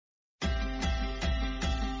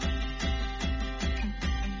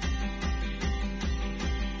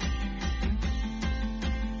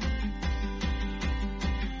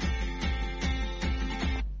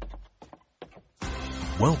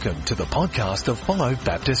Welcome to the podcast of Follow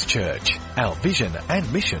Baptist Church. Our vision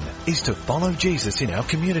and mission is to follow Jesus in our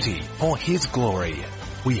community for His glory.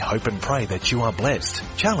 We hope and pray that you are blessed,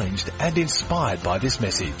 challenged and inspired by this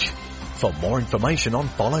message. For more information on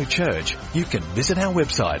Follow Church, you can visit our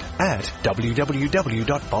website at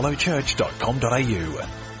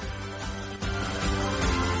www.followchurch.com.au.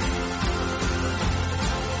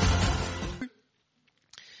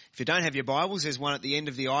 If you don't have your Bibles, there's one at the end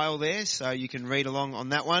of the aisle there, so you can read along on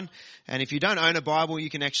that one. And if you don't own a Bible,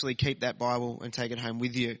 you can actually keep that Bible and take it home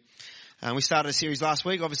with you. We started a series last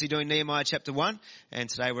week, obviously doing Nehemiah chapter 1, and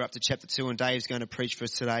today we're up to chapter 2, and Dave's going to preach for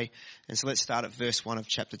us today. And so let's start at verse 1 of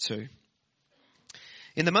chapter 2.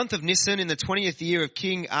 In the month of Nisan, in the 20th year of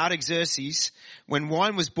King Artaxerxes, when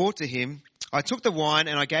wine was brought to him, I took the wine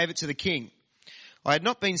and I gave it to the king. I had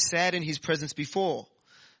not been sad in his presence before.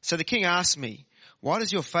 So the king asked me, "Why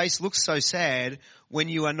does your face look so sad when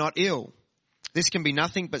you are not ill? This can be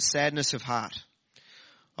nothing but sadness of heart."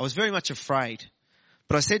 I was very much afraid,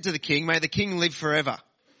 but I said to the king, "May the king live forever.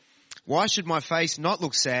 Why should my face not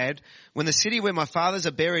look sad when the city where my fathers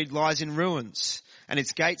are buried lies in ruins and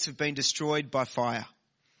its gates have been destroyed by fire?"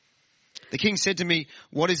 The king said to me,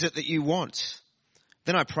 "What is it that you want?"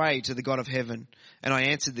 Then I prayed to the God of heaven, and I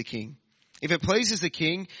answered the king, "If it pleases the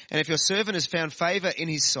king, and if your servant has found favor in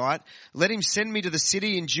his sight, let him send me to the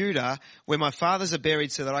city in Judah where my fathers are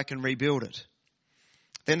buried so that I can rebuild it."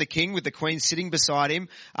 Then the king, with the queen sitting beside him,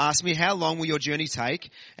 asked me, "How long will your journey take,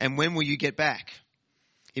 and when will you get back?"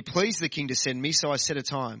 It pleased the king to send me, so I set a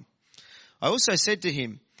time. I also said to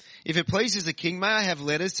him, "If it pleases the king, may I have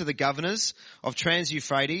letters to the governors of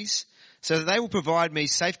Trans-Euphrates, so that they will provide me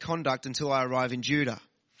safe conduct until I arrive in Judah?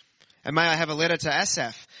 And may I have a letter to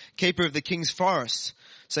Asaph, keeper of the king's forests,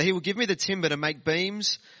 so he will give me the timber to make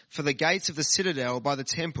beams for the gates of the citadel by the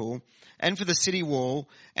temple, and for the city wall,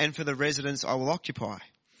 and for the residence I will occupy."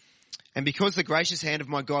 And because the gracious hand of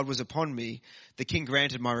my God was upon me, the king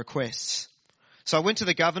granted my requests. So I went to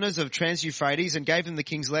the governors of Trans-Euphrates and gave them the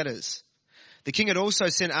king's letters. The king had also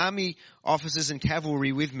sent army officers and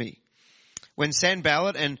cavalry with me. When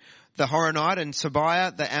Sanballat and the Horonite and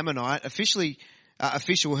Tobiah the Ammonite official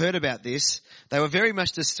heard about this, they were very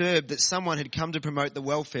much disturbed that someone had come to promote the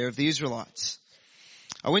welfare of the Israelites.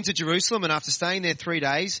 I went to Jerusalem, and after staying there 3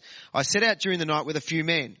 days, I set out during the night with a few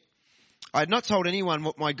men. I had not told anyone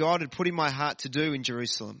what my God had put in my heart to do in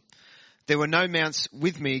Jerusalem. There were no mounts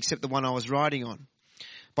with me except the one I was riding on.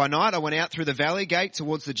 By night I went out through the valley gate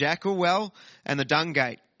towards the Jackal Well and the Dung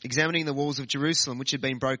Gate, examining the walls of Jerusalem which had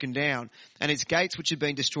been broken down, and its gates which had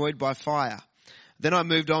been destroyed by fire. Then I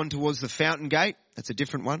moved on towards the Fountain Gate, that's a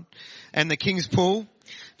different one, and the King's Pool,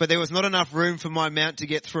 but there was not enough room for my mount to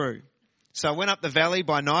get through. So I went up the valley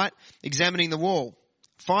by night, examining the wall.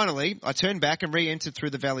 Finally, I turned back and re-entered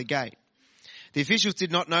through the valley gate. The officials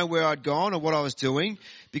did not know where I'd gone or what I was doing,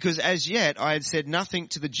 because as yet I had said nothing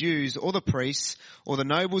to the Jews or the priests or the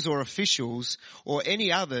nobles or officials or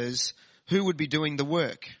any others who would be doing the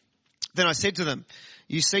work. Then I said to them,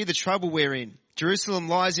 "You see the trouble we're in. Jerusalem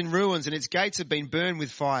lies in ruins and its gates have been burned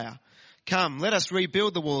with fire. Come, let us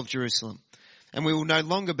rebuild the wall of Jerusalem, and we will no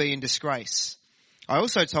longer be in disgrace." I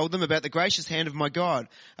also told them about the gracious hand of my God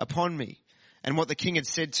upon me and what the king had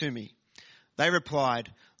said to me. They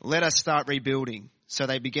replied, "Let us start rebuilding." So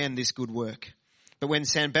they began this good work. But when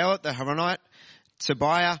Sanballat the Horonite,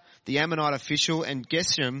 Tobiah the Ammonite official, and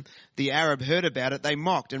Geshem the Arab heard about it, they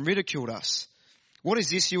mocked and ridiculed us. "What is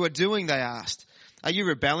this you are doing?" they asked. "Are you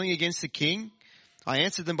rebelling against the king?" I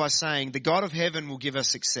answered them by saying, "The God of heaven will give us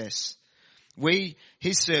success. We,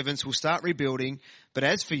 his servants, will start rebuilding, but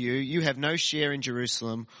as for you, you have no share in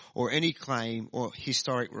Jerusalem or any claim or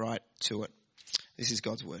historic right to it." This is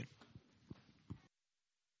God's word.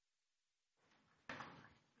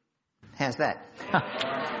 How's that?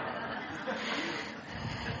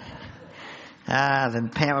 The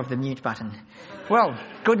power of the mute button. Well,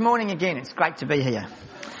 good morning again. It's great to be here.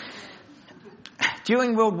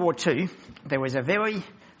 During World War II, there was a very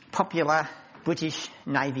popular British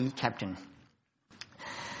Navy captain.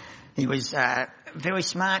 He was a very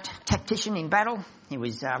smart tactician in battle. He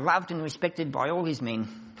was loved and respected by all his men,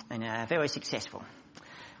 and very successful.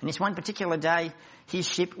 And this one particular day, his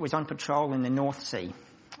ship was on patrol in the North Sea,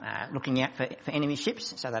 looking out for enemy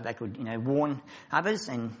ships so that they could, warn others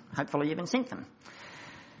and hopefully even sink them.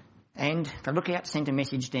 And the lookout sent a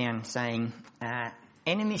message down saying,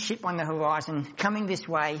 "Enemy ship on the horizon, coming this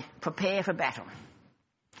way, prepare for battle."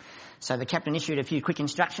 So the captain issued a few quick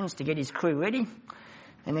instructions to get his crew ready,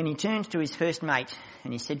 and then he turned to his first mate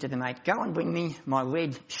and he said to the mate, "Go and bring me my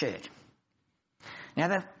red shirt."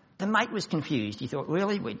 Now the mate was confused. He thought,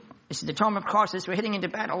 really? This is the time of crisis. We're heading into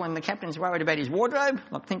battle and the captain's worried about his wardrobe,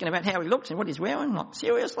 like thinking about how he looks and what he's wearing, not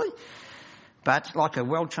seriously. But like a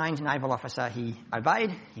well-trained naval officer, he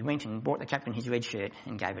obeyed. He went and bought the captain his red shirt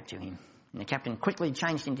and gave it to him. And the captain quickly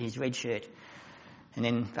changed into his red shirt, and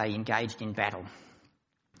then they engaged in battle.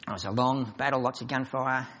 It was a long battle, lots of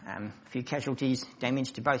gunfire, a few casualties,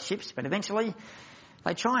 damage to both ships, but eventually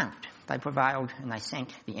they triumphed. They prevailed and they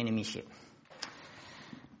sank the enemy ship.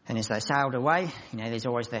 And as they sailed away, there's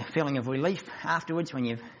always the feeling of relief afterwards when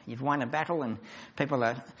you've won a battle and people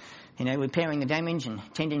are, repairing the damage and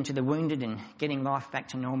tending to the wounded and getting life back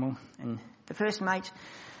to normal. And the first mate,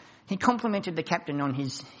 he complimented the captain on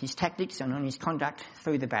his tactics and on his conduct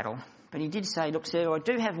through the battle. But he did say, "Look, sir, I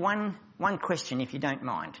do have one question, if you don't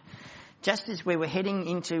mind. Just as we were heading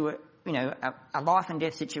into a life and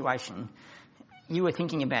death situation, you were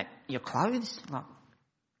thinking about your clothes? Like,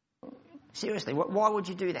 seriously, why would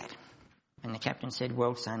you do that?" And the captain said,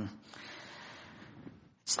 "Well, son,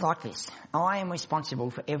 it's like this. I am responsible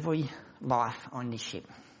for every life on this ship.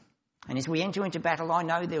 And as we enter into battle, I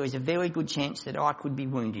know there is a very good chance that I could be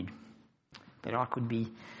wounded, that I could be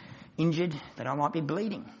injured, that I might be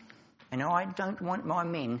bleeding. And I don't want my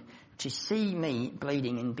men to see me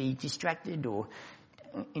bleeding and be distracted or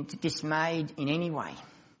dismayed in any way.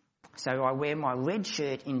 So I wear my red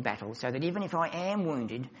shirt in battle so that even if I am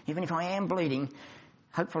wounded, even if I am bleeding,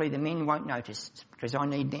 hopefully the men won't notice, because I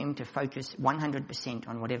need them to focus 100%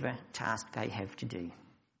 on whatever task they have to do.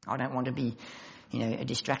 I don't want to be, a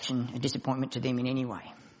distraction, a disappointment to them in any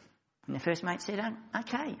way." And the first mate said,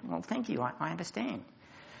 "Okay, well, thank you, I understand."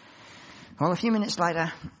 Well, a few minutes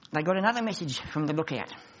later, they got another message from the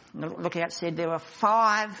lookout. The lookout said there were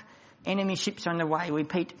 5 enemy ships on the way.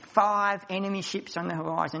 Repeat, 5 enemy ships on the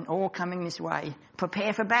horizon, all coming this way.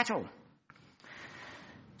 Prepare for battle.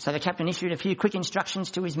 So the captain issued a few quick instructions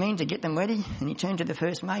to his men to get them ready, and he turned to the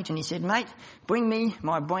first mate and he said, "Mate, bring me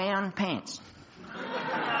my brown pants."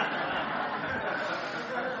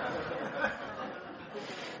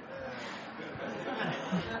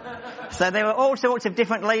 So there are all sorts of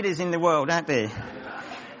different leaders in the world, aren't there?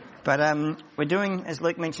 But we're doing, as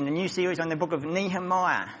Luke mentioned, a new series on the book of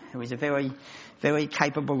Nehemiah, who is a very, very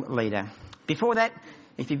capable leader. Before that,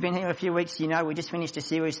 if you've been here a few weeks, we just finished a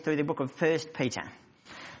series through the book of 1 Peter.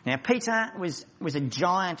 Now, Peter was a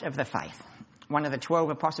giant of the faith, one of the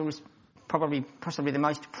 12 apostles, possibly the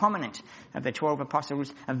most prominent of the 12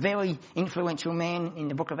 apostles, a very influential man in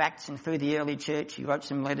the book of Acts and through the early church. He wrote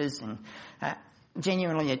some letters and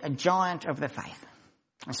genuinely a giant of the faith.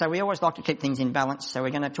 And so we always like to keep things in balance, so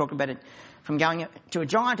we're going to talk about it from going to a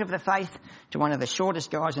giant of the faith to one of the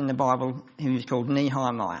shortest guys in the Bible, who's called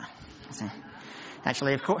Nehemiah. So,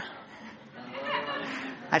 actually, of course,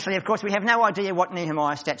 we have no idea what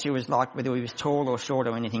Nehemiah's stature was like, whether he was tall or short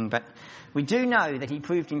or anything, but we do know that he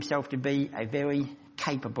proved himself to be a very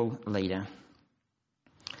capable leader.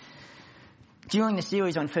 During the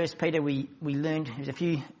series on 1 Peter, we learned there's a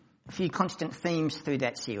few constant themes through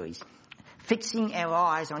that series. Fixing our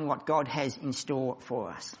eyes on what God has in store for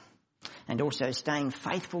us, and also staying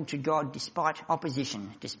faithful to God despite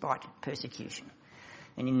opposition, despite persecution.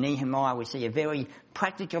 And in Nehemiah we see a very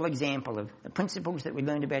practical example of the principles that we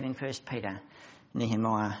learned about in 1 Peter.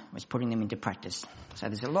 Nehemiah was putting them into practice. So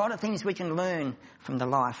there's a lot of things we can learn from the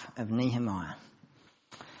life of Nehemiah.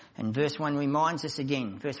 And verse 1 reminds us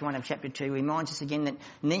again, verse 1 of chapter 2 reminds us again that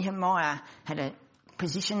Nehemiah had a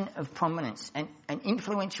position of prominence, an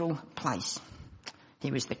influential place. He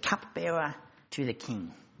was the cupbearer to the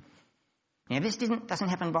king. Now this doesn't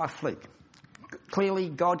happen by fluke. Clearly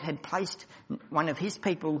God had placed one of his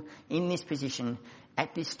people in this position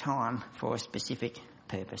at this time for a specific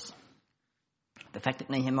purpose. The fact that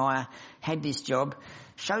Nehemiah had this job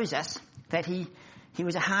shows us that he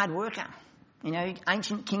was a hard worker.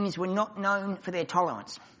 Ancient kings were not known for their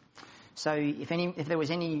tolerance. So if there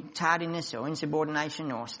was any tardiness or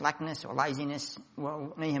insubordination or slackness or laziness,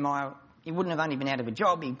 well, Nehemiah, he wouldn't have only been out of a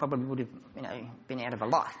job, he probably would have, been out of a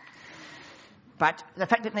life. But the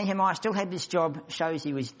fact that Nehemiah still had this job shows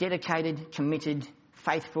he was dedicated, committed,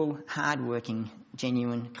 faithful, hard-working,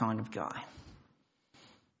 genuine kind of guy.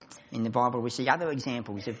 In the Bible we see other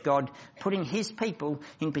examples of God putting his people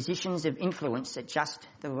in positions of influence at just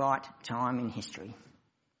the right time in history.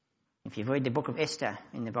 If you've read the book of Esther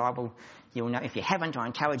in the Bible, you'll know. If you haven't, I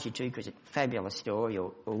encourage you to, because it's a fabulous story,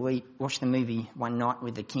 or watch the movie One Night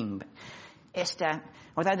with the King. But Esther,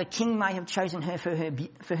 although the king may have chosen her for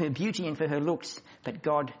her beauty and for her looks, but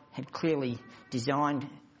God had clearly designed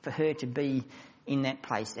for her to be in that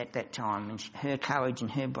place at that time, and her courage and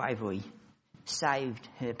her bravery saved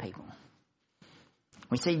her people.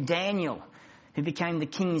 We see Daniel, who became the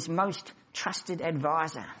king's most trusted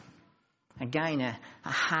advisor. Again, a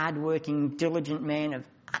hard-working, diligent man of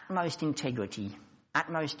utmost integrity,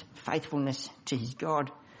 utmost faithfulness to his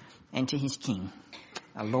God and to his king.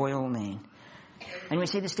 A loyal man. And we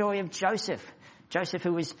see the story of Joseph. Joseph,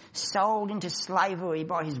 who was sold into slavery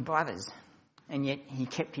by his brothers, and yet he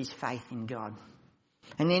kept his faith in God.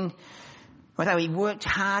 And then, although he worked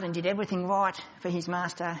hard and did everything right for his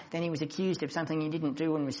master, then he was accused of something he didn't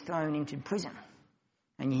do and was thrown into prison.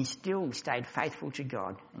 And he still stayed faithful to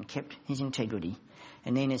God and kept his integrity.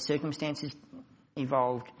 And then as circumstances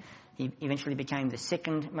evolved, he eventually became the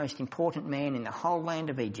second most important man in the whole land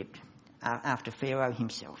of Egypt after Pharaoh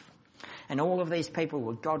himself. And all of these people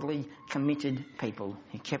were godly, committed people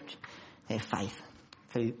who kept their faith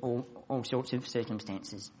through all sorts of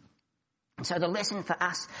circumstances. So the lesson for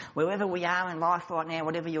us, wherever we are in life right now,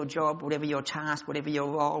 whatever your job, whatever your task, whatever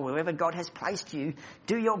your role, wherever God has placed you,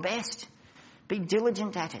 do your best. Be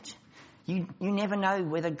diligent at it. You never know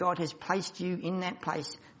whether God has placed you in that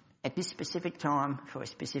place at this specific time for a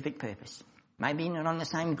specific purpose. Maybe not on the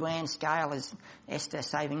same grand scale as Esther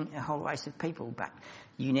saving a whole race of people, but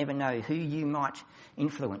you never know who you might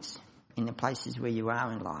influence in the places where you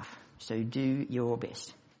are in life. So do your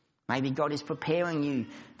best. Maybe God is preparing you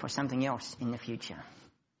for something else in the future.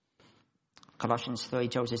 Colossians 3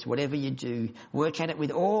 tells us, whatever you do, work at it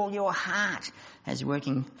with all your heart as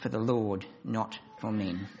working for the Lord, not for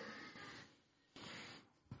men.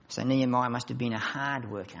 So Nehemiah must have been a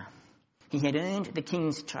hard worker. He had earned the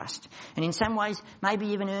king's trust, and in some ways maybe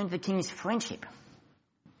even earned the king's friendship.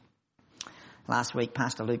 Last week,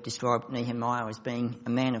 Pastor Luke described Nehemiah as being a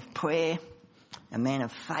man of prayer, a man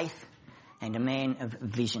of faith, and a man of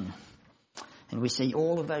vision. And we see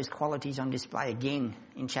all of those qualities on display again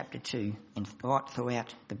in chapter 2 and right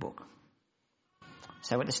throughout the book.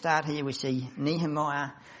 So at the start here we see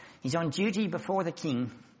Nehemiah, he's on duty before the king,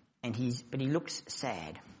 but he looks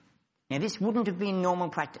sad. Now this wouldn't have been normal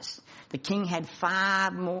practice. The king had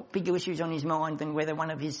far more bigger issues on his mind than whether one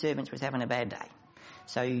of his servants was having a bad day.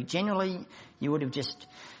 So generally you would have just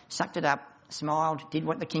sucked it up, smiled, did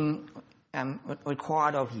what the king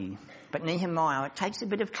required of you. But Nehemiah, it takes a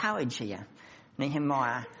bit of courage here.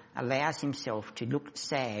 Nehemiah allows himself to look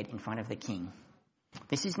sad in front of the king.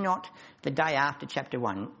 This is not the day after chapter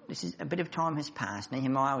 1. This is a bit of time has passed.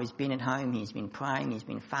 Nehemiah has been at home, he's been praying, he's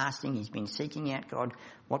been fasting, he's been seeking out God.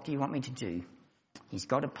 What do you want me to do? He's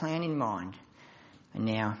got a plan in mind. And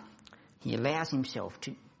now he allows himself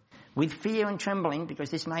to, with fear and trembling, because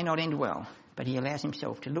this may not end well, but he allows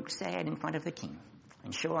himself to look sad in front of the king.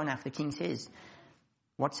 And sure enough, the king says,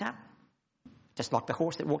 "What's up?" Just like the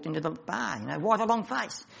horse that walked into the bar, why the long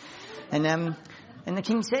face? And the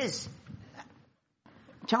king says,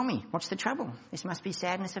 "Tell me, what's the trouble? This must be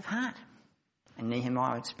sadness of heart." And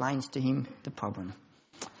Nehemiah explains to him the problem.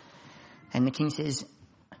 And the king says,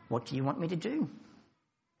 "What do you want me to do?"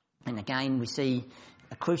 And again, we see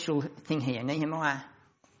a crucial thing here. Nehemiah,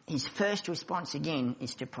 his first response again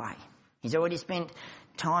is to pray. He's already spent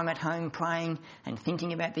time at home praying and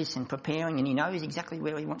thinking about this and preparing, and he knows exactly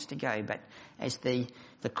where he wants to go. But as the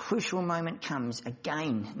crucial moment comes,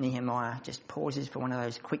 again, Nehemiah just pauses for one of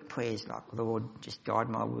those quick prayers like, "Lord, just guide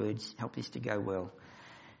my words, help this to go well."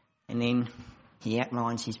 And then he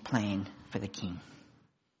outlines his plan for the king.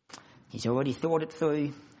 He's already thought it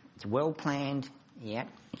through. It's well planned. He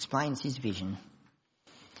explains his vision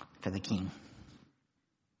for the king.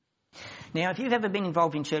 Now, if you've ever been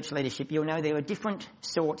involved in church leadership, you'll know there are different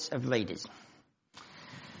sorts of leaders.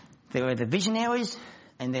 There are the visionaries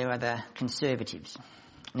and there are the conservatives.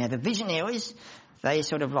 Now, the visionaries, they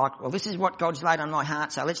sort of like, well, this is what God's laid on my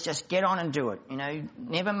heart, so let's just get on and do it.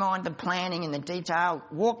 Never mind the planning and the detail.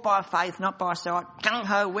 Walk by faith, not by sight.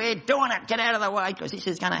 Gung-ho, we're doing it. Get out of the way because this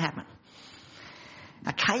is going to happen.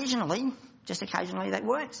 Occasionally, just occasionally, that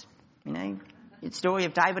works. The story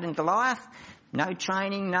of David and Goliath. No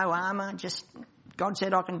training, no armour, just God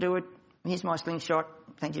said I can do it. Here's my slingshot.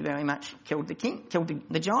 Thank you very much. Killed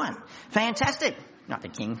the giant. Fantastic. Not the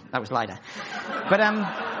king, that was later.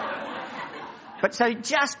 But so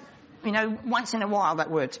just, once in a while that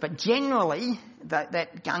works. But generally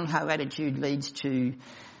that gung-ho attitude leads to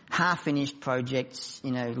half-finished projects,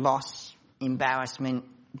 loss, embarrassment,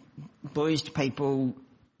 bruised people,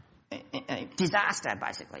 disaster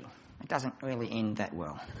basically. It doesn't really end that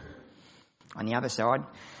well. On the other side,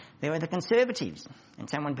 there are the conservatives, and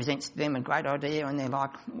someone presents to them a great idea and they're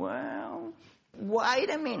like, "Well, wait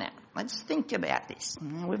a minute, let's think about this.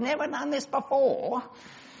 We've never done this before.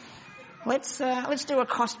 Let's do a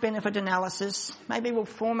cost-benefit analysis. Maybe we'll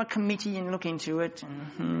form a committee and look into it."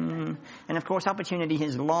 And of course, opportunity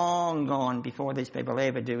has long gone before these people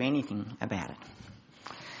ever do anything about it.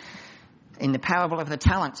 in the parable of the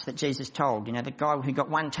talents that Jesus told, you know, the guy who got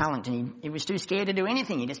 1 talent and he was too scared to do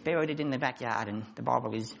anything. He just buried it in the backyard, and the Bible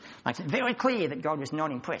makes it very clear that God was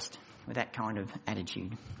not impressed with that kind of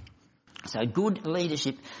attitude. So good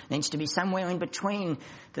leadership needs to be somewhere in between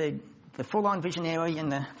the full-on visionary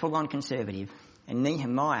and the full-on conservative. And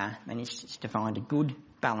Nehemiah managed to find a good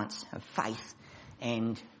balance of faith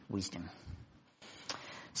and wisdom.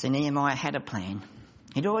 So Nehemiah had a plan.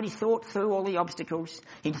 He'd already thought through all the obstacles.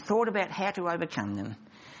 He'd thought about how to overcome them.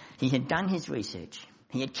 He had done his research.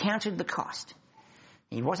 He had counted the cost.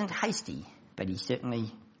 He wasn't hasty, but he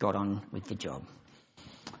certainly got on with the job.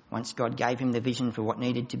 Once God gave him the vision for what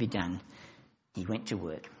needed to be done, he went to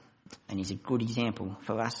work. And he's a good example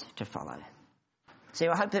for us to follow. So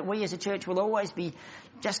I hope that we as a church will always be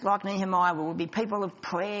just like Nehemiah. We will be people of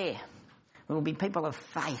prayer. We will be people of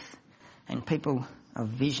faith and people of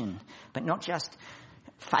vision. But not just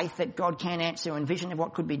faith that God can answer and vision of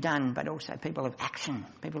what could be done, but also people of action.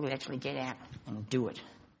 People who actually get out and do it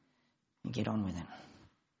and get on with it.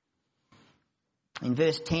 In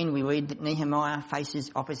verse 10 we read that Nehemiah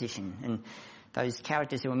faces opposition, and those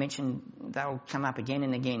characters who are mentioned, they'll come up again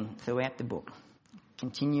and again throughout the book.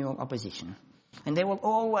 Continual opposition. And there will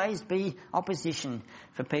always be opposition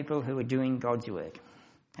for people who are doing God's work.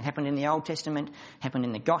 It happened in the Old Testament, happened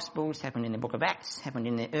in the Gospels, happened in the book of Acts, happened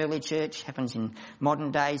in the early church, happens in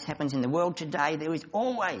modern days, happens in the world today. There is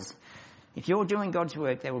always, if you're doing God's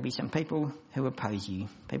work, there will be some people who oppose you,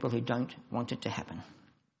 people who don't want it to happen.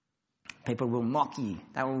 People will mock you,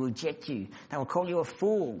 they will reject you, they will call you a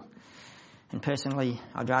fool. And personally,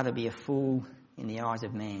 I'd rather be a fool in the eyes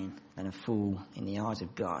of man than a fool in the eyes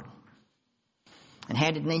of God. And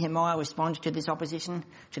how did Nehemiah respond to this opposition,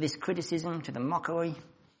 to this criticism, to the mockery?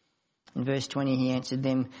 In verse 20 he answered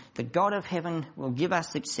them, "The God of heaven will give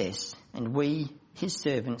us success, and we, his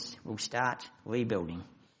servants, will start rebuilding."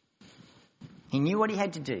 He knew what he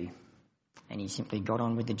had to do, and he simply got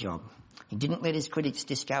on with the job. He didn't let his critics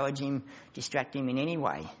discourage him, distract him in any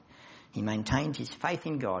way. He maintained his faith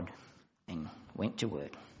in God and went to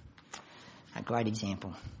work. A great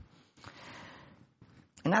example.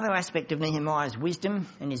 Another aspect of Nehemiah's wisdom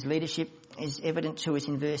and his leadership is evident to us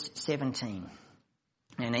in verse 17.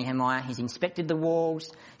 Now Nehemiah, he's inspected the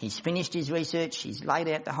walls, he's finished his research, he's laid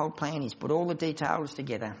out the whole plan, he's put all the details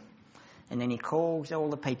together, and then he calls all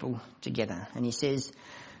the people together and he says,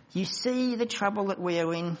 "You see the trouble that we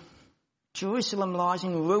are in? Jerusalem lies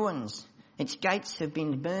in ruins. Its gates have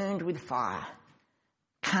been burned with fire.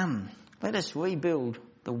 Come, let us rebuild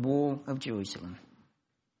the wall of Jerusalem."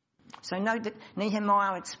 So note that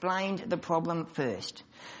Nehemiah explained the problem first.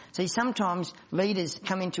 See, sometimes leaders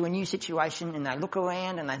come into a new situation and they look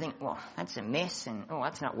around and they think, well, that's a mess, and oh,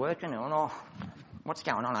 that's not working, and oh, what's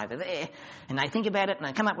going on over there? And they think about it and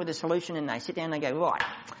they come up with a solution and they sit down and they go, right,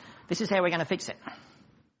 this is how we're going to fix it.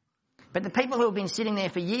 But the people who have been sitting there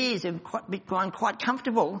for years have grown quite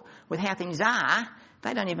comfortable with how things are.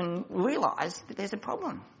 They don't even realise that there's a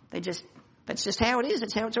problem. That's just how it is.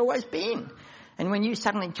 It's how it's always been. And when you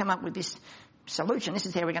suddenly come up with this solution, this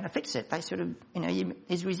is how we're going to fix it, they sort of,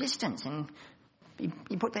 there's resistance, and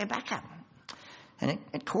you put their back up. And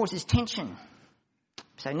it causes tension.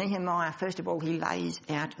 So Nehemiah, first of all, he lays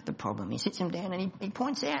out the problem. He sits them down and he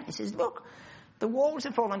points out, he says, look, the walls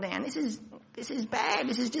have fallen down. This is bad.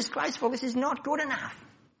 This is disgraceful. This is not good enough.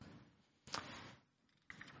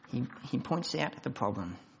 He points out the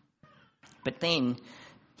problem. But then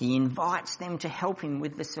he invites them to help him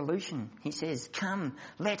with the solution. He says, come,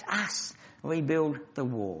 let us rebuild the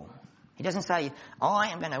wall. He doesn't say, I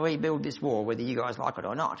am going to rebuild this wall, whether you guys like it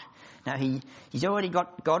or not. No, he's already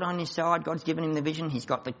got God on his side. God's given him the vision. He's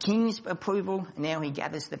got the king's approval. And now he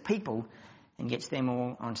gathers the people and gets them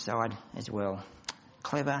all on side as well.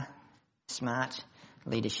 Clever, smart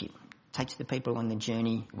leadership. Takes the people on the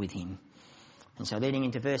journey with him. And so leading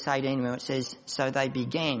into verse 18 where it says, so they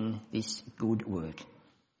began this good work.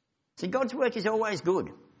 So God's work is always good,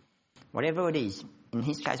 whatever it is. In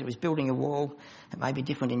his case, it was building a wall. It may be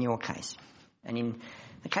different in your case. And in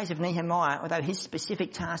the case of Nehemiah, although his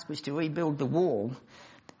specific task was to rebuild the wall,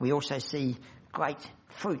 we also see great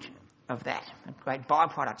fruit of that, great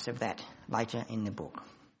byproducts of that later in the book.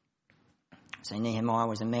 So Nehemiah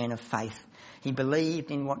was a man of faith. He believed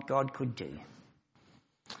in what God could do.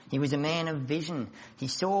 He was a man of vision. He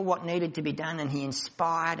saw what needed to be done, and he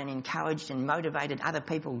inspired and encouraged and motivated other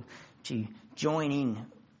people to join in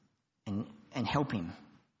and help him.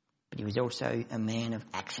 But he was also a man of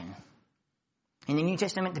action. In the New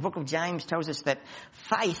Testament, the book of James tells us that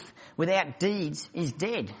faith without deeds is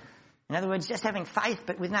dead. In other words, just having faith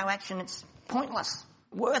but with no action, it's pointless,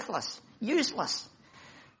 worthless, useless.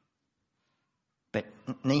 But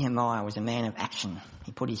Nehemiah was a man of action.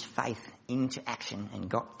 He put his faith into action and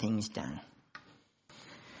got things done.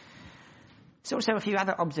 There's also a few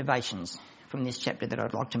other observations from this chapter that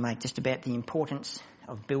I'd like to make just about the importance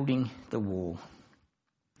of building the wall.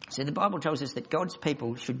 So the Bible tells us that God's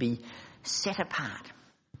people should be set apart.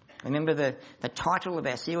 Remember the title of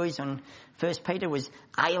our series on 1 Peter was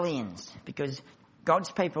Aliens, because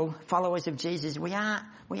God's people, followers of Jesus, we are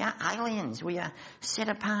aliens. We are set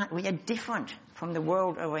apart. We are different from the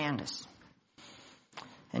world around us.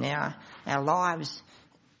 And our lives,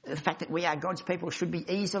 the fact that we are God's people, should be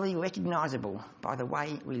easily recognisable by the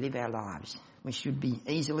way we live our lives. We should be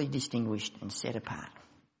easily distinguished and set apart.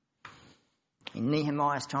 In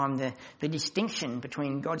Nehemiah's time, the distinction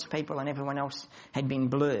between God's people and everyone else had been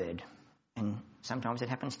blurred. And sometimes it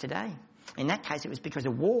happens today. In that case, it was because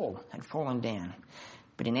a wall had fallen down.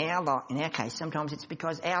 But in our case, sometimes it's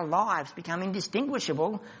because our lives become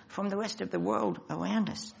indistinguishable from the rest of the world around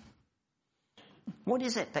us. What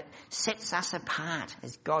is it that sets us apart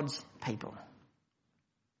as God's people?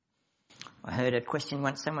 I heard a question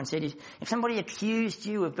once. Someone said, if somebody accused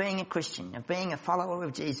you of being a Christian, of being a follower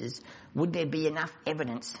of Jesus, would there be enough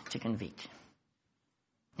evidence to convict?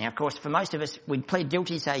 Now, of course, for most of us, we'd plead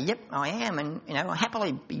guilty, say, yep, I am, and, I'll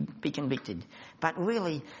happily be convicted. But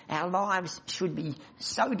really, our lives should be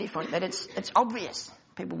so different that it's obvious.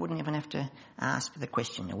 People wouldn't even have to ask the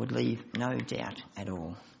question. It would leave no doubt at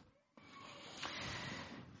all.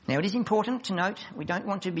 Now, it is important to note we don't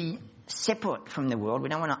want to be separate from the world. We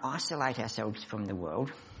don't want to isolate ourselves from the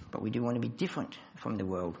world, but we do want to be different from the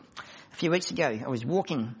world. A few weeks ago, I was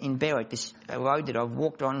walking in Berwick, this road that I've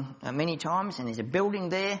walked on many times, and there's a building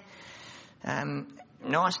there,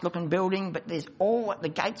 nice looking building, but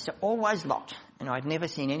the gates are always locked, and I'd never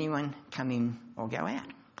seen anyone come in or go out.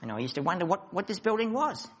 And I used to wonder what this building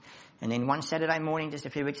was. And then one Saturday morning, just a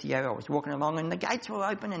few weeks ago, I was walking along and the gates were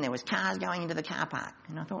open and there was cars going into the car park.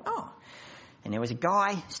 And I thought, And there was a young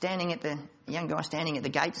guy standing at the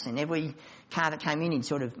gates, and every car that came in, he'd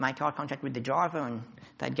sort of make eye contact with the driver and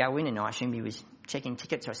they'd go in, and I assumed he was checking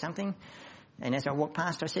tickets or something. And as I walked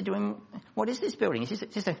past, I said to him, what is this building? Is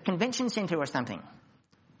this a convention centre or something?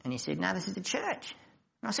 And he said, no, this is a church.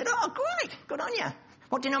 And I said, great, good on you.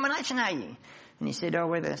 What denomination are you? And he said,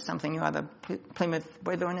 we're something or other, Plymouth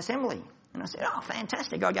Brethren Assembly. And I said,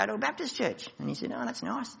 fantastic, I go to a Baptist church. And he said, that's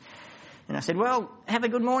nice. And I said, well, have a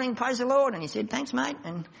good morning, praise the Lord. And he said, thanks, mate.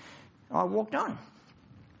 And I walked on.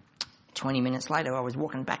 20 minutes later, I was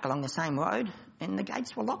walking back along the same road and the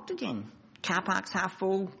gates were locked again. Car park's half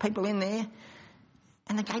full, people in there,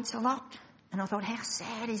 and the gates are locked. And I thought, how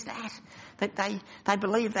sad is that? That they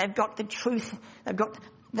believe they've got the truth, they've got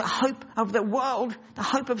the hope of the world, the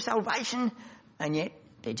hope of salvation, and yet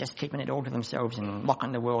they're just keeping it all to themselves and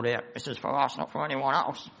locking the world out. This is for us, not for anyone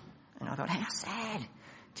else. And I thought, how sad.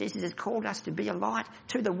 Jesus has called us to be a light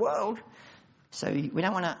to the world. So we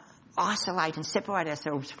don't want to isolate and separate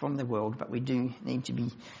ourselves from the world, but we do need to be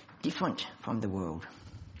different from the world.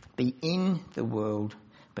 Be in the world,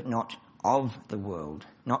 but not of the world,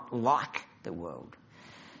 not like the world.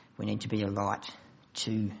 We need to be a light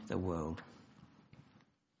to the world.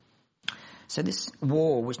 So this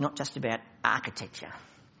wall was not just about architecture.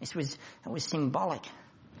 It was symbolic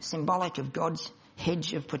of God's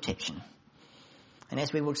hedge of protection. And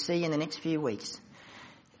as we will see in the next few weeks,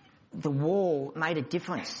 the wall made a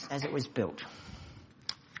difference as it was built.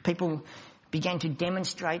 People began to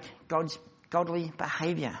demonstrate God's godly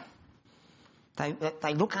behaviour.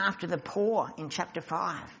 They look after the poor in chapter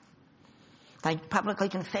 5. They publicly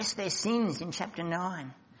confess their sins in chapter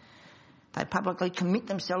 9. They publicly commit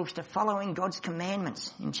themselves to following God's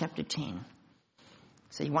commandments in chapter 10.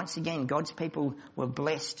 See, once again, God's people were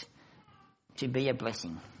blessed to be a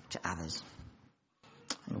blessing to others.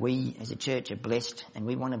 And we as a church are blessed, and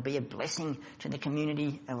we want to be a blessing to the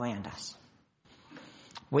community around us.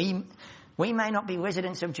 We may not be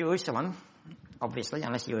residents of Jerusalem, obviously,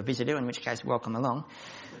 unless you're a visitor, in which case welcome along.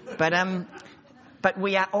 But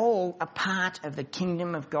we are all a part of the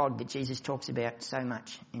kingdom of God that Jesus talks about so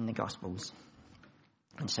much in the Gospels.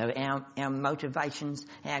 And so our motivations,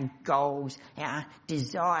 our goals, our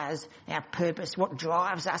desires, our purpose, what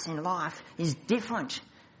drives us in life is different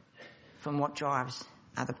from what drives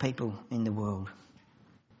other people in the world.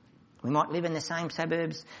 We might live in the same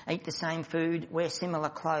suburbs, eat the same food, wear similar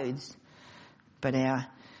clothes, but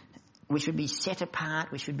we should be set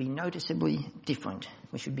apart, we should be noticeably different,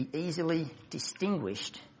 we should be easily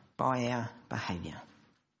distinguished by our behaviour.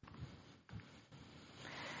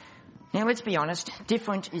 Now let's be honest,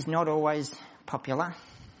 different is not always popular,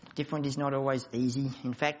 different is not always easy.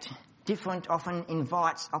 In fact, different often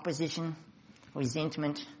invites opposition,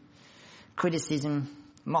 resentment, criticism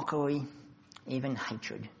mockery, even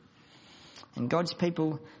hatred. And God's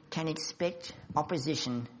people can expect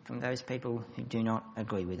opposition from those people who do not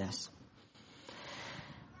agree with us.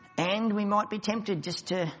 And we might be tempted just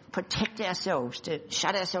to protect ourselves, to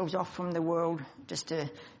shut ourselves off from the world, just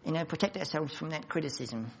to, protect ourselves from that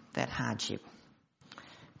criticism, that hardship.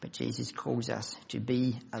 But Jesus calls us to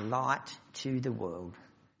be a light to the world,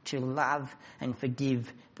 to love and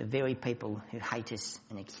forgive the very people who hate us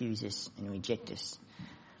and accuse us and reject us.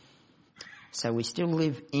 So we still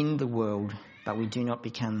live in the world, but we do not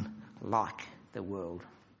become like the world.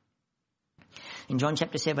 In John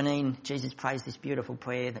chapter 17, Jesus prays this beautiful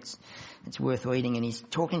prayer that's worth reading, and he's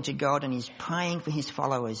talking to God and he's praying for his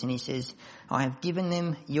followers, and he says, I have given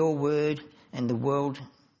them your word, and the world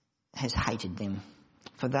has hated them,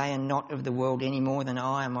 for they are not of the world any more than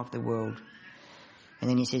I am of the world. And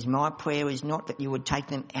then he says, my prayer is not that you would take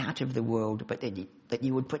them out of the world, but that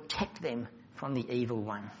you would protect them from the evil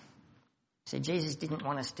one. So Jesus didn't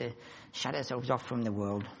want us to shut ourselves off from the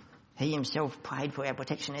world. He himself prayed for our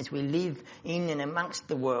protection as we live in and amongst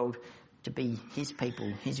the world, to be his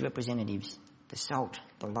people, his representatives, the salt,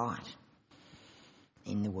 the light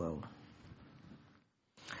in the world.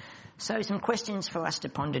 So some questions for us to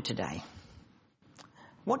ponder today.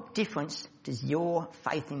 What difference does your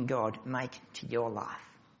faith in God make to your life?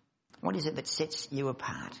 What is it that sets you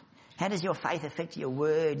apart? How does your faith affect your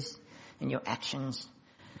words and your actions?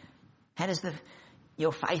 How does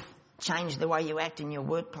your faith change the way you act in your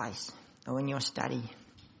workplace or in your study?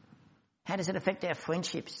 How does it affect our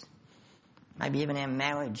friendships? Maybe even our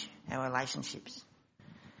marriage, our relationships?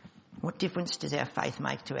 What difference does our faith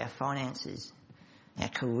make to our finances, our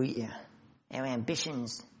career, our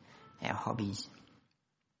ambitions, our hobbies?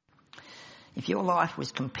 If your life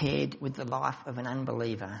was compared with the life of an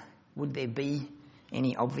unbeliever, would there be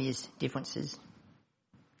any obvious differences?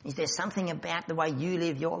 Is there something about the way you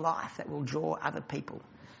live your life that will draw other people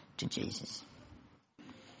to Jesus?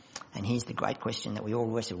 And here's the great question that we all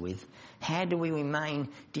wrestle with. How do we remain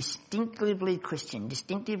distinctively Christian,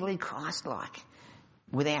 distinctively Christ-like,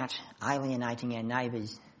 without alienating our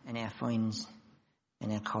neighbours and our friends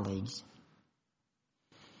and our colleagues?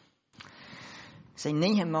 See,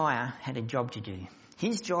 Nehemiah had a job to do.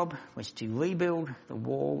 His job was to rebuild the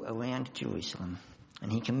wall around Jerusalem.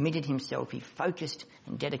 And he committed himself, he focused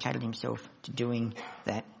and dedicated himself to doing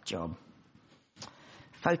that job.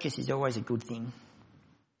 Focus is always a good thing.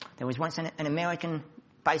 There was once an American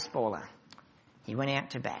baseballer. He went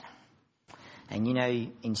out to bat. And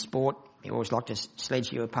in sport, you always like to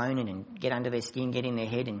sledge your opponent and get under their skin, get in their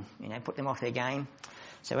head and, put them off their game.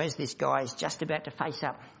 So as this guy is just about to face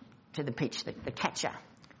up to the pitch, the catcher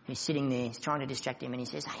who's sitting there is trying to distract him, and he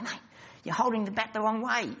says, hey mate, you're holding the bat the wrong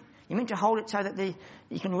way. You're meant to hold it so that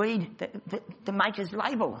you can read the maker's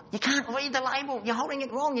label. You can't read the label. You're holding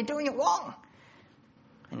it wrong. You're doing it wrong.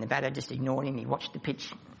 And the batter just ignored him. He watched the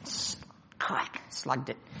pitch, crack, slugged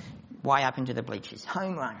it way up into the bleachers.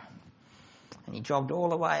 Home run. And he jogged all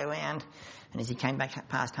the way around. And as he came back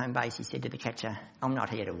past home base, he said to the catcher, I'm not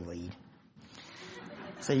here to read.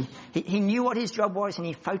 So he knew what his job was, and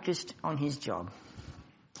he focused on his job.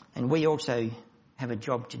 And we also have a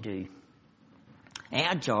job to do.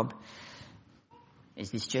 Our job,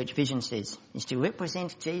 as this church vision says, is to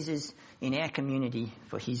represent Jesus in our community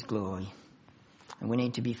for his glory. And we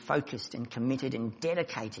need to be focused and committed and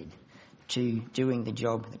dedicated to doing the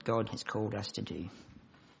job that God has called us to do.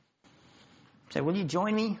 So will you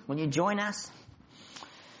join me? Will you join us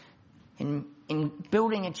in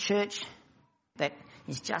building a church that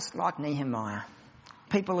is just like Nehemiah?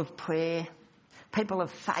 People of prayer, people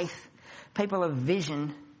of faith, people of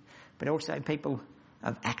vision, but also people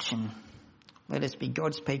of action. Let us be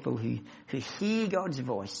God's people who hear God's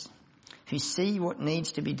voice, who see what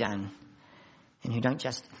needs to be done, and who don't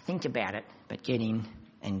just think about it, but get in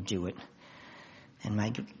and do it. And may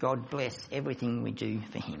God bless everything we do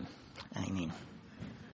for him. Amen.